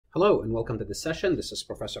Hello and welcome to this session. This is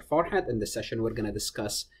Professor Farhat. In this session, we're going to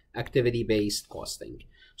discuss activity-based costing.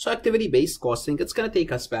 So activity-based costing, it's going to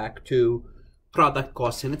take us back to product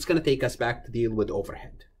costing. It's going to take us back to deal with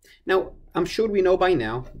overhead. Now, I'm sure we know by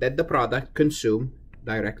now that the product consume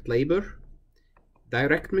direct labor,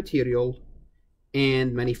 direct material,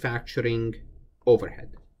 and manufacturing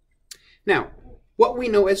overhead. Now, what we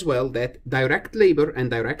know as well that direct labor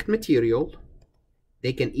and direct material,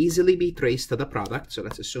 they can easily be traced to the product. So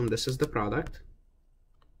let's assume this is the product.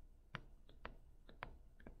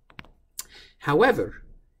 However,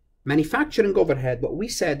 manufacturing overhead, what we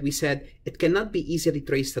said it cannot be easily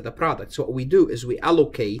traced to the product. So what we do is we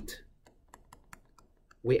allocated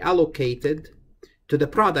to the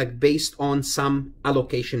product based on some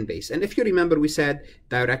allocation base. And if you remember, we said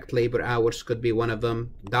direct labor hours could be one of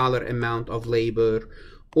them, dollar amount of labor,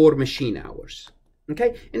 or machine hours.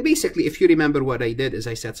 Okay, and basically, if you remember what I did is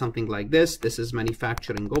I said something like this. This is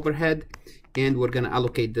manufacturing overhead, and we're going to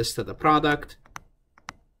allocate this to the product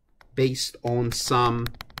based on some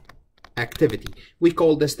activity. We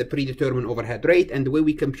call this the predetermined overhead rate, and the way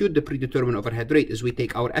we compute the predetermined overhead rate is we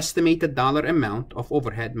take our estimated dollar amount of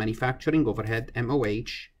overhead, manufacturing overhead,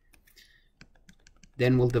 MOH,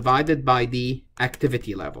 then we'll divide it by the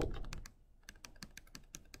activity level.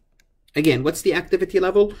 Again, what's the activity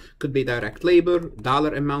level? Could be direct labor,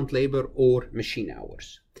 dollar amount labor, or machine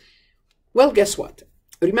hours. Well, guess what?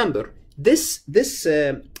 Remember, this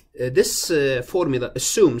formula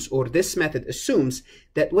assumes, or this method assumes,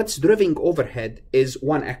 that what's driving overhead is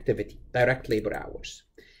one activity, direct labor hours.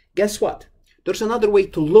 Guess what? There's another way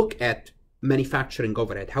to look at manufacturing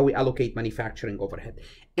overhead, how we allocate manufacturing overhead.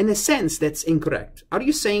 In a sense, that's incorrect. Are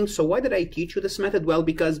you saying, so why did I teach you this method? Well,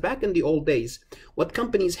 because back in the old days, what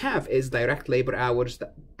companies have is direct labor hours,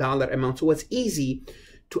 dollar amount, so it's easy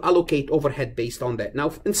to allocate overhead based on that.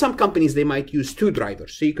 Now, in some companies, they might use two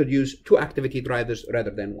drivers, so you could use two activity drivers rather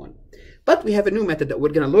than one. But we have a new method that we're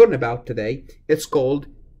going to learn about today. It's called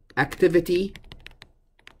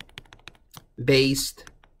activity-based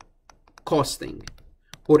costing,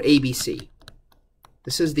 or ABC.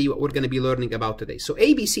 This is what we're going to be learning about today. So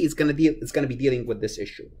ABC is going to be dealing with this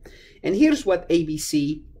issue. And here's what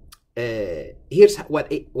ABC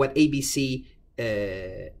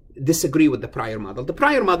disagree with the prior model. The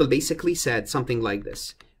prior model basically said something like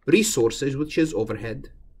this: resources, which is overhead,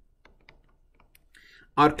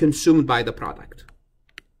 are consumed by the product.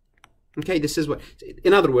 Okay, this is what,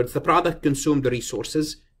 in other words, the product consumed the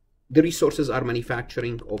resources. The resources are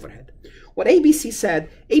manufacturing overhead. What ABC said,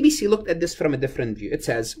 ABC looked at this from a different view. It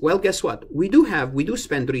says, well, guess what? We do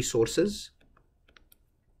spend resources,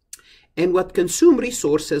 and what consume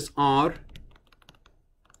resources are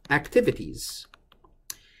activities.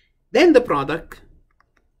 Then the product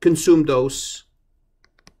consume those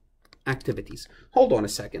activities. Hold on a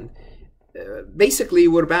second. Basically,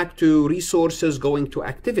 we're back to resources going to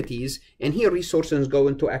activities, and here resources go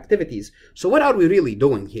into activities. So what are we really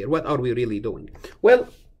doing here? What are we really doing? Well,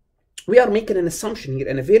 we are making an assumption here,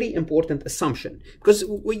 and a very important assumption, because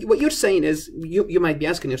what you're saying is, you might be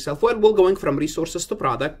asking yourself, well, we're going from resources to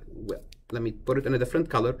product. Well, let me put it in a different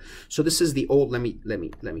color. So this is the old, let me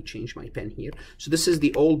change my pen here. So this is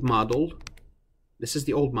the old model. This is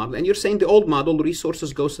the old model, and you're saying the old model,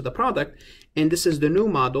 resources goes to the product, and this is the new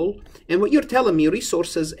model. And what you're telling me,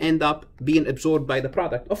 resources end up being absorbed by the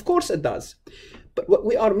product. Of course it does. But what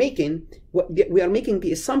we are making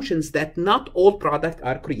the assumptions that not all products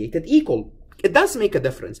are created equal. It does make a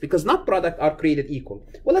difference, because not products are created equal.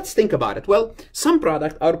 Well, let's think about it. Well, some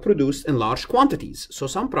products are produced in large quantities. So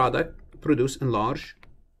some products produce in large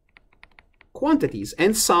quantities,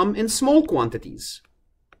 and some in small quantities.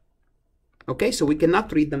 Okay, so we cannot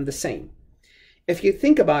treat them the same. If you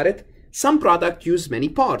think about it, some products use many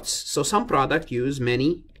parts. So some products use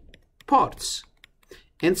many parts,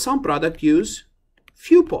 and some products use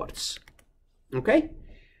few parts. Okay,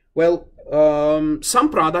 well, some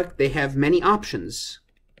products, they have many options.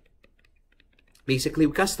 Basically,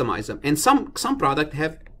 we customize them, and some products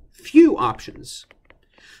have few options.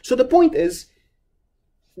 So the point is,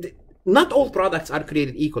 not all products are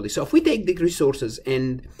created equally. So if we take the resources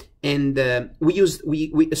and we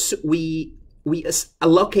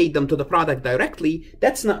allocate them to the product directly,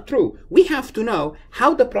 that's not true. We have to know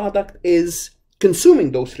how the product is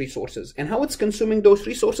consuming those resources, and how it's consuming those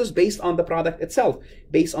resources based on the product itself,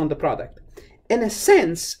 based on the product. In a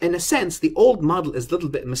sense, the old model is a little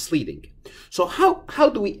bit misleading. So how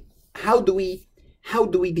do we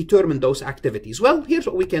determine those activities? Well, here's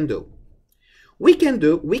what we can do. We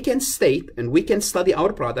can state, and we can study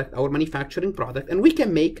our product, our manufacturing product, and we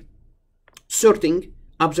can make certain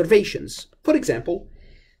observations. For example,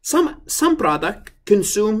 Some product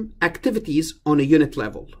consume activities on a unit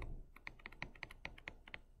level.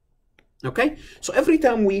 Okay, so every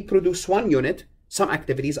time we produce 1 unit, some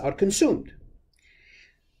activities are consumed.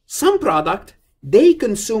 Some product, they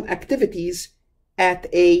consume activities at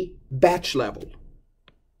a batch level.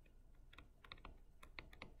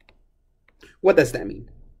 What does that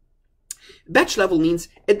mean? Batch level means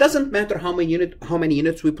it doesn't matter how many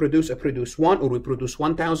units we produce. I produce 1, or we produce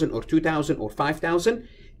 1,000 or 2,000 or 5,000.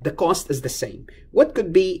 The cost is the same. What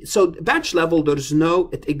could be, so batch level,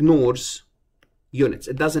 it ignores units.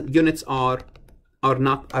 It doesn't, units are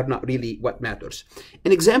not really what matters.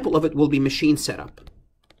 An example of it will be machine setup.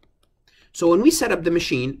 So when we set up the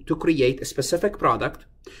machine to create a specific product,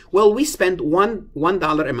 well, we spend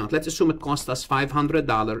 $1 amount. Let's assume it cost us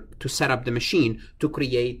 $500 to set up the machine to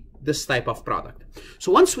create this type of product.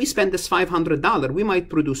 So once we spend this $500, we might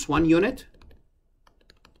produce 1 unit,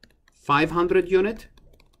 500 unit,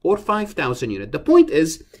 or 5,000 unit. The point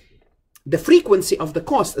is, the frequency of the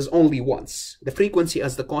cost is only once. The frequency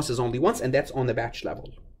as the cost is only once, and that's on the batch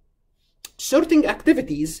level. Certain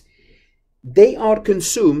activities, they are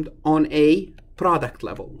consumed on a product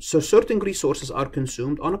level. So certain resources are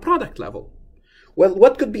consumed on a product level. Well,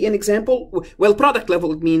 what could be an example? Well, product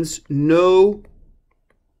level, it means no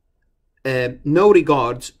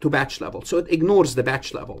regards to batch level. So it ignores the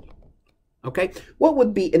batch level. Okay, what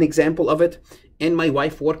would be an example of it? And my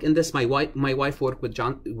wife worked in this. My wife worked with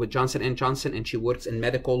Johnson & Johnson, and she works in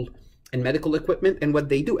medical equipment. And what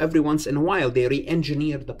they do every once in a while, they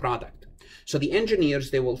re-engineer the product. So the engineers,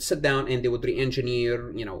 they will sit down and they would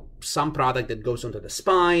re-engineer, some product that goes into the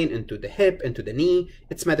spine, into the hip, into the knee.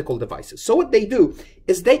 It's medical devices. So what they do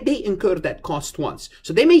is they incur that cost once.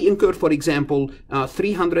 So they may incur, for example,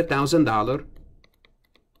 $300,000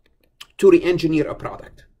 to re-engineer a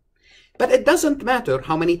product. But it doesn't matter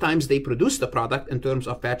how many times they produce the product in terms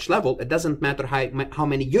of batch level. It doesn't matter how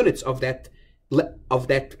many units of that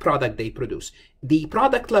product they produce. The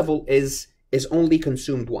product level is only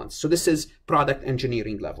consumed once. So this is product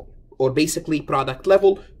engineering level, or basically product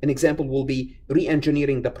level. An example will be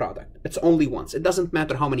re-engineering the product. It's only once. It doesn't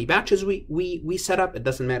matter how many batches we set up. It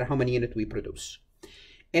doesn't matter how many units we produce.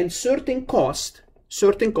 And certain costs,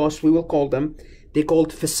 we will call them, they're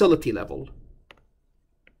called facility level.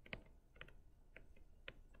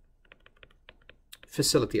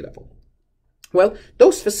 Facility level. Well,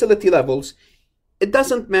 those facility levels, it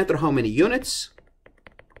doesn't matter how many units,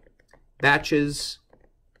 batches,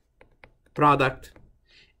 product,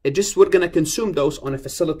 we're going to consume those on a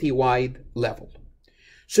facility-wide level.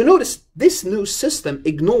 So notice this new system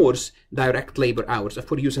ignores direct labor hours, if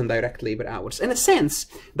we're using direct labor hours. In a sense,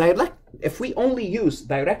 if we only use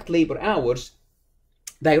direct labor hours,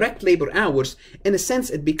 in a sense,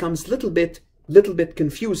 it becomes little bit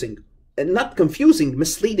confusing. Not confusing,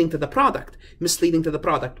 misleading to the product.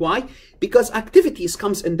 Why? Because activities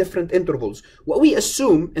comes in different intervals. What we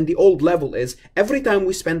assume in the old level is every time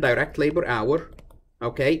we spend direct labor hour,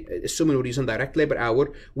 okay, assuming we're using direct labor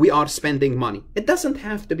hour, we are spending money. It doesn't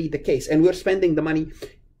have to be the case, and we're spending the money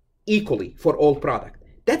equally for all product.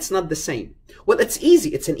 That's not the same. Well, it's easy.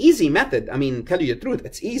 It's an easy method. I mean, tell you the truth,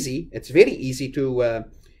 it's easy. It's very easy to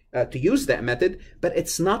use that method, but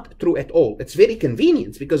it's not true at all. It's very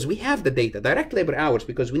convenient because we have the data. Direct labor hours,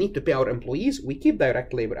 because we need to pay our employees, we keep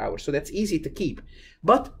direct labor hours. So that's easy to keep,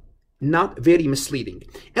 but not very misleading.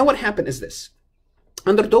 And what happened is this.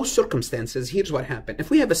 Under those circumstances, here's what happened. If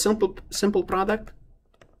we have a simple product,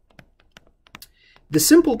 the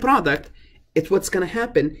simple product, what's going to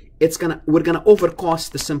happen, we're going to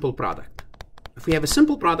overcost the simple product. If we have a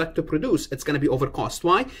simple product to produce, it's going to be overcost.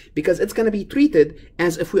 Why? Because it's going to be treated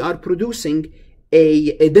as if we are producing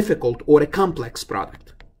a difficult or a complex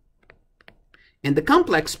product. And the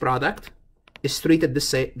complex product is treated the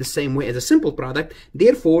same way as a simple product.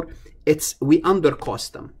 Therefore, we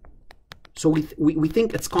undercost them. So we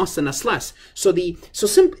think it's costing us less.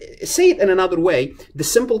 Say it in another way: the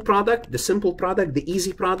simple product, the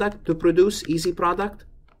easy product to produce, easy product,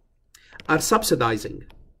 are subsidizing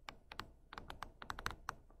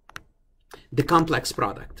the complex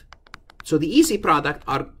product. So the easy product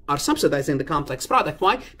are subsidizing the complex product.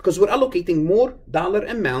 Why? Because we're allocating more dollar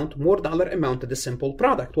amount to the simple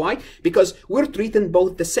product. Why? Because we're treating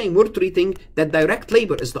both the same. We're treating that direct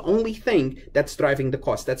labor is the only thing that's driving the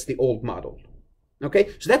cost. That's the old model.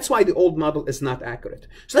 Okay, so that's why the old model is not accurate.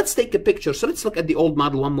 So let's take a picture. So let's look at the old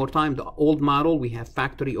model one more time. The old model, we have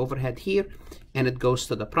factory overhead here, and it goes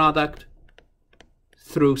to the product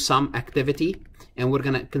through some activity, and we're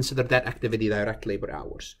going to consider that activity direct labor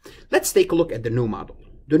hours. Let's take a look at the new model.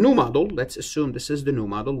 The new model, let's assume this is the new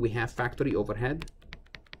model. We have factory overhead,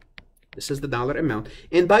 This is the dollar amount.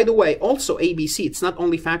 And by the way, also ABC, it's not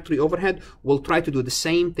only factory overhead. We'll try to do the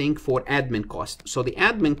same thing for admin cost. So the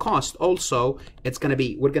admin cost also, we're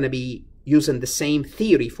going to be using the same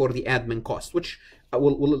theory for the admin cost, which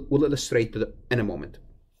we'll illustrate in a moment.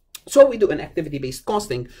 So we do an activity-based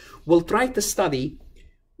costing. We'll try to study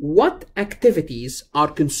what activities are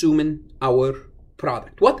consuming our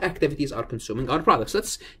product. What activities are consuming our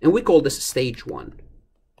products? And we call this stage one.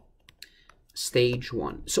 Stage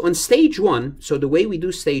one. So in stage one, so the way we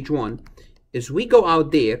do stage one is we go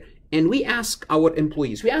out there and we ask our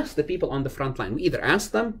employees, we ask the people on the front line. We either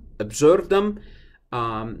ask them, observe them,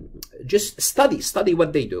 just study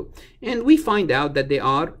what they do, and we find out that they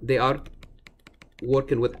are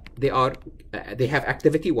working with, they have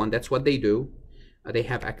activity one, that's what they do. They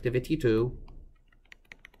have activity two,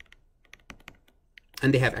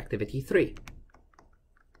 and they have activity three.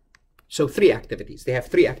 So 3 activities. They have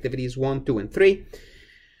 3 activities, 1, 2, and 3.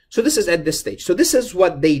 So this is at this stage. So this is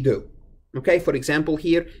what they do. Okay, for example,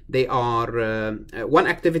 here they are, one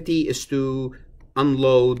activity is to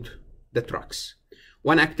unload the trucks.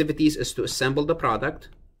 One activity is to assemble the product,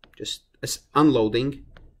 just unloading,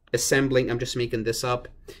 assembling, I'm just making this up,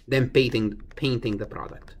 then painting the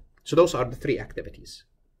product. So those are the 3 activities.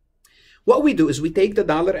 What we do is we take the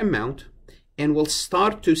dollar amount and we'll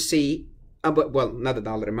start to see, well, not the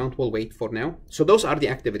dollar amount, we'll wait for now. So those are the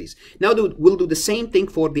activities. Now we'll do the same thing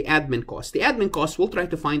for the admin cost. The admin cost, we'll try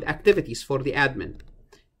to find activities for the admin.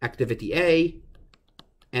 Activity A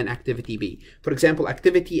and activity B. For example,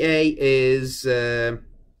 activity A is I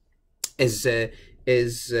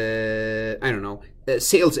don't know,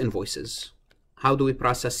 sales invoices. How do we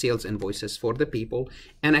process sales invoices for the people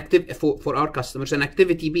and for our customers? And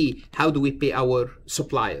activity B, how do we pay our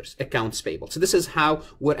suppliers, accounts payable? So this is how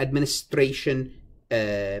where administration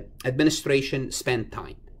spend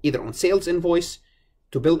time, either on sales invoice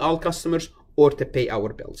to bill our customers or to pay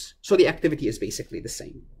our bills. So the activity is basically the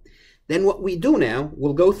same. Then what we do now,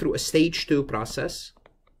 we'll go through a stage 2 process.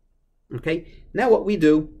 Okay. Now what we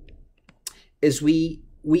do is we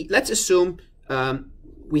let's assume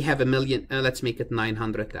we have $1 million. Let's make it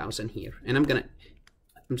 900,000 here, and I'm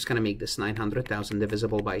just gonna make this 900,000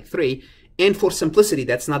 divisible by 3. And for simplicity,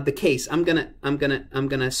 that's not the case. I'm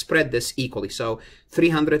gonna spread this equally. So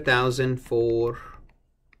 300,000 for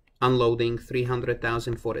unloading,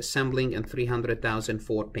 300,000 for assembling, and 300,000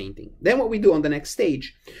 for painting. Then what we do on the next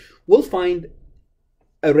stage, we'll find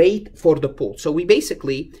a rate for the pull. So we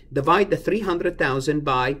basically divide the 300,000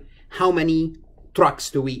 by how many trucks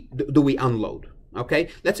do we unload. Okay,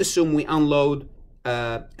 let's assume we unload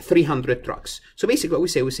 300 trucks. So basically what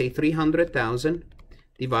we say 300,000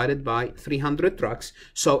 divided by 300 trucks.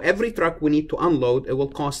 So every truck we need to unload, it will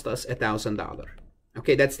cost us $1,000.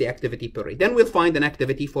 Okay, that's the activity per rate. Then we'll find an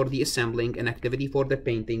activity for the assembling, an activity for the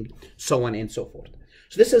painting, so on and so forth.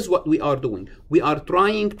 So this is what we are doing. We are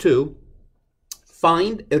trying to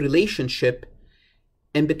find a relationship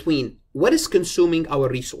in between what is consuming our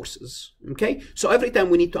resources. Okay, so every time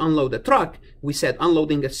we need to unload a truck, we said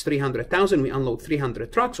unloading is 300,000, we unload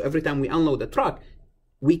 300 trucks. So every time we unload a truck,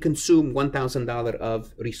 we consume $1,000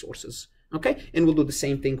 of resources. Okay, and we'll do the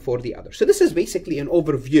same thing for the other. So this is basically an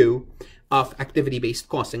overview of activity-based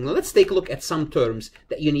costing. Now let's take a look at some terms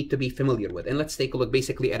that you need to be familiar with, and let's take a look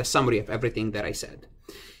basically at a summary of everything that I said.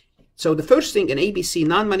 So the first thing in ABC,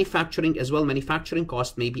 non-manufacturing as well manufacturing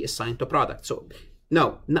cost may be assigned to product. So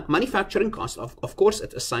no, manufacturing cost, of course,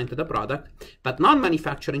 it's assigned to the product, but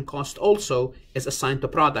non-manufacturing cost also is assigned to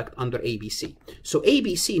product under ABC. So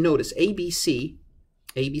ABC, notice ABC,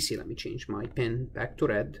 let me change my pen back to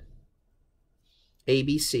red.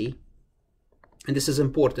 ABC, and this is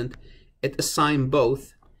important, it assigns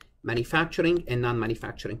both manufacturing and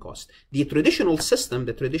non-manufacturing cost. The traditional system,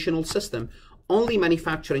 only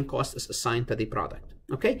manufacturing cost is assigned to the product.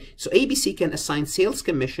 Okay, so ABC can assign sales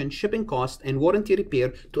commission, shipping cost, and warranty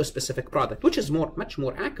repair to a specific product, which is much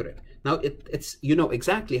more accurate. Now it's you know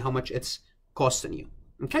exactly how much it's costing you.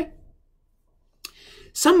 Okay.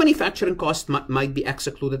 Some manufacturing costs might be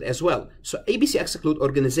excluded as well. So ABC exclude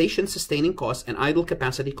organization sustaining costs and idle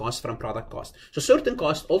capacity costs from product cost. So certain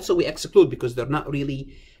costs also we exclude because they're not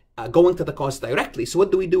really going to the cost directly. So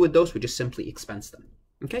what do we do with those? We just simply expense them.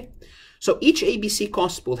 Okay. So each ABC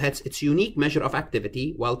cost pool has its unique measure of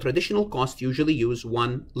activity, while traditional costs usually use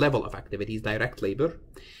one level of activities, direct labor.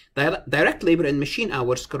 Direct labor and machine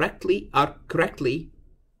hours direct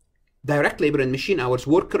labor and machine hours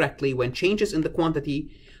work correctly when changes in the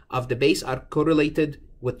quantity of the base are correlated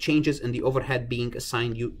with changes in the overhead being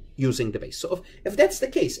assigned using the base. So if that's the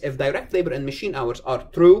case, if direct labor and machine hours are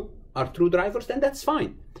true, are true drivers, then that's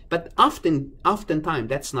fine. But oftentimes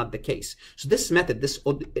that's not the case. So this method,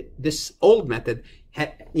 this old method,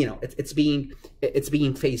 it's being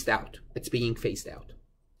phased out. It's being phased out.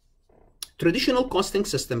 Traditional costing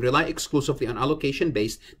systems rely exclusively on allocation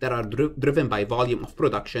based that are driven by volume of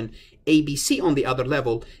production. ABC on the other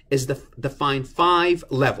level is define 5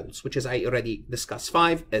 levels, which is I already discussed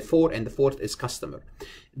 4, and the 4th is customer.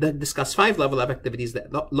 Discuss 5 levels of activities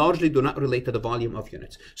that largely do not relate to the volume of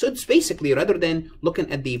units. So it's basically, rather than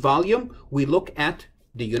looking at the volume, we look at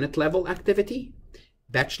the unit level activity,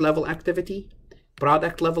 batch level activity,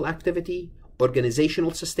 product level activity,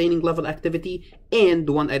 organizational sustaining level activity, and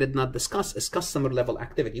the one I did not discuss is customer level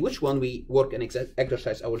activity. Which one we work in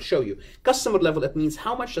exercise I will show you. Customer level, it means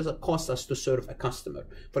how much does it cost us to serve a customer.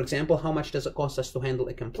 For example, how much does it cost us to handle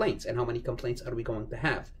a complaint, and how many complaints are we going to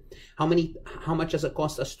have? How much does it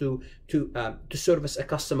cost us to service a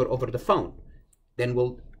customer over the phone? Then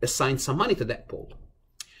we'll assign some money to that pool.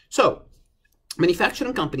 So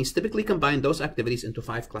manufacturing companies typically combine those activities into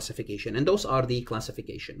 5 classifications, and those are the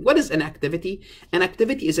classification. What is an activity? An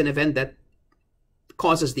activity is an event that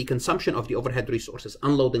causes the consumption of the overhead resources,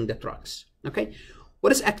 unloading the trucks. Okay.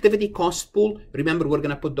 What is activity cost pool? Remember, we're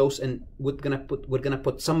gonna put those in. We're gonna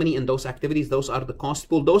put some money in those activities. Those are the cost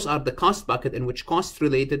pool. Those are the cost bucket in which costs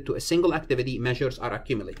related to a single activity measures are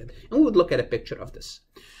accumulated. And we would look at a picture of this.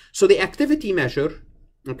 So the activity measure,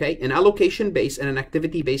 okay, an allocation-based and an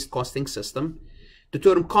activity-based costing system. The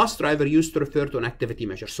term cost driver used to refer to an activity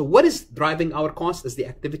measure. So what is driving our cost is the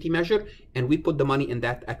activity measure, and we put the money in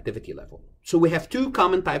that activity level. So we have 2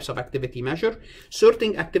 common types of activity measure.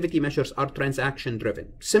 Certain activity measures are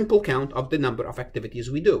transaction-driven, simple count of the number of activities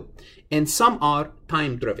we do. And some are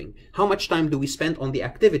time-driven. How much time do we spend on the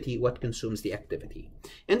activity? What consumes the activity?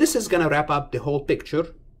 And this is going to wrap up the whole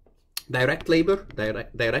picture. Direct labor,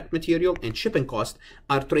 direct material, and shipping cost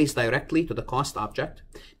are traced directly to the cost object.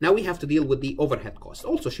 Now we have to deal with the overhead cost.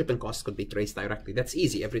 Also, shipping costs could be traced directly. That's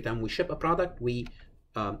easy. Every time we ship a product, we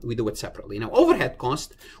do it separately. Now, overhead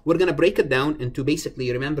cost, we're going to break it down into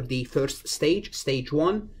basically, remember the first stage, stage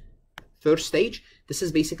 1, first stage. This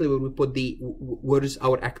is basically where we put where is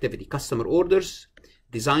our activity, customer orders,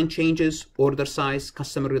 design changes, order size,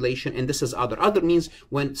 customer relation, and this is other. Other means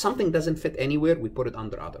when something doesn't fit anywhere, we put it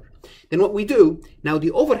under other. Then what we do, now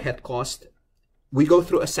the overhead cost, we go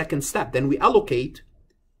through a second step. Then we allocate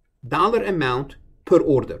dollar amount per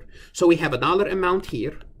order. So we have a dollar amount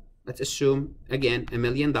here. Let's assume, again, $1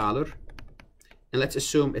 million. And let's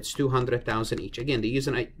assume it's 200,000 each. Again, the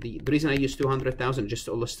reason I use 200,000 just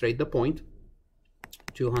to illustrate the point.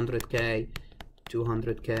 200K,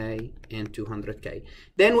 200K, and 200K.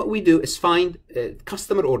 Then what we do is find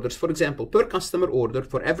customer orders. For example, per customer order,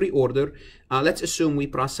 for every order, let's assume we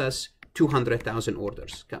process 200,000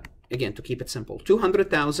 orders. Again, to keep it simple,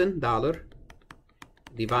 $200,000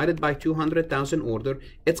 divided by 200,000 order,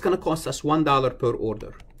 it's going to cost us $1 per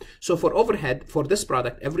order. So for overhead, for this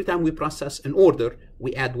product, every time we process an order,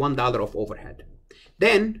 we add $1 of overhead.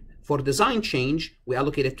 Then for design change, we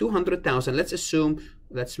allocated 200,000. Let's assume,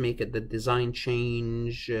 let's make it the design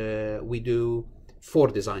change. We do 4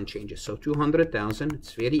 design changes. So 200,000.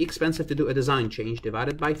 It's very expensive to do a design change,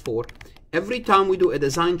 divided by 4. Every time we do a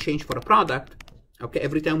design change for a product, okay,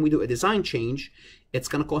 every time we do a design change, it's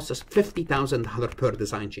going to cost us $50,000 per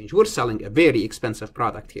design change. We're selling a very expensive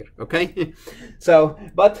product here, okay? So,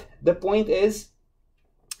 but the point is,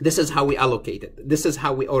 this is how we allocate it. This is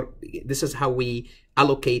how we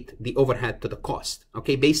allocate the overhead to the cost,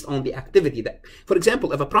 okay, based on the activity. That, for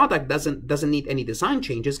example, if a product doesn't need any design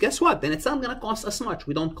changes, guess what? Then it's not going to cost us much.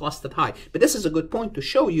 We don't cost it high. But this is a good point to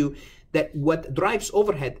show you that what drives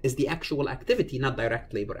overhead is the actual activity, not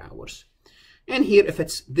direct labor hours. And here, if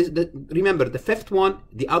it's remember the 5th one,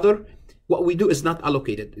 the other, what we do is not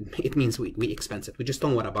allocated. It means we expense it. We just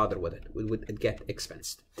don't want to bother with it. It get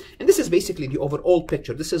expensed. And this is basically the overall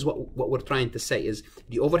picture. This is what we're trying to say is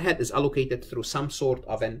the overhead is allocated through some sort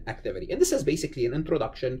of an activity. And this is basically an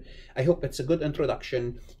introduction. I hope it's a good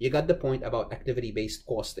introduction. You got the point about activity-based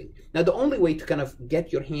costing. Now, the only way to kind of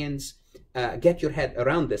get your head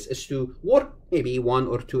around this is to work maybe 1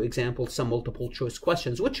 or 2 examples, some multiple choice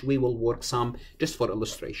questions, which we will work some just for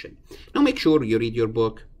illustration. Now, make sure you read your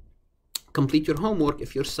book. Complete your homework.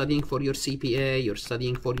 If you're studying for your CPA, you're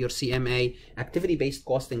studying for your CMA, activity-based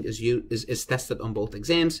costing is tested on both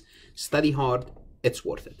exams. Study hard. It's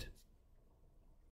worth it.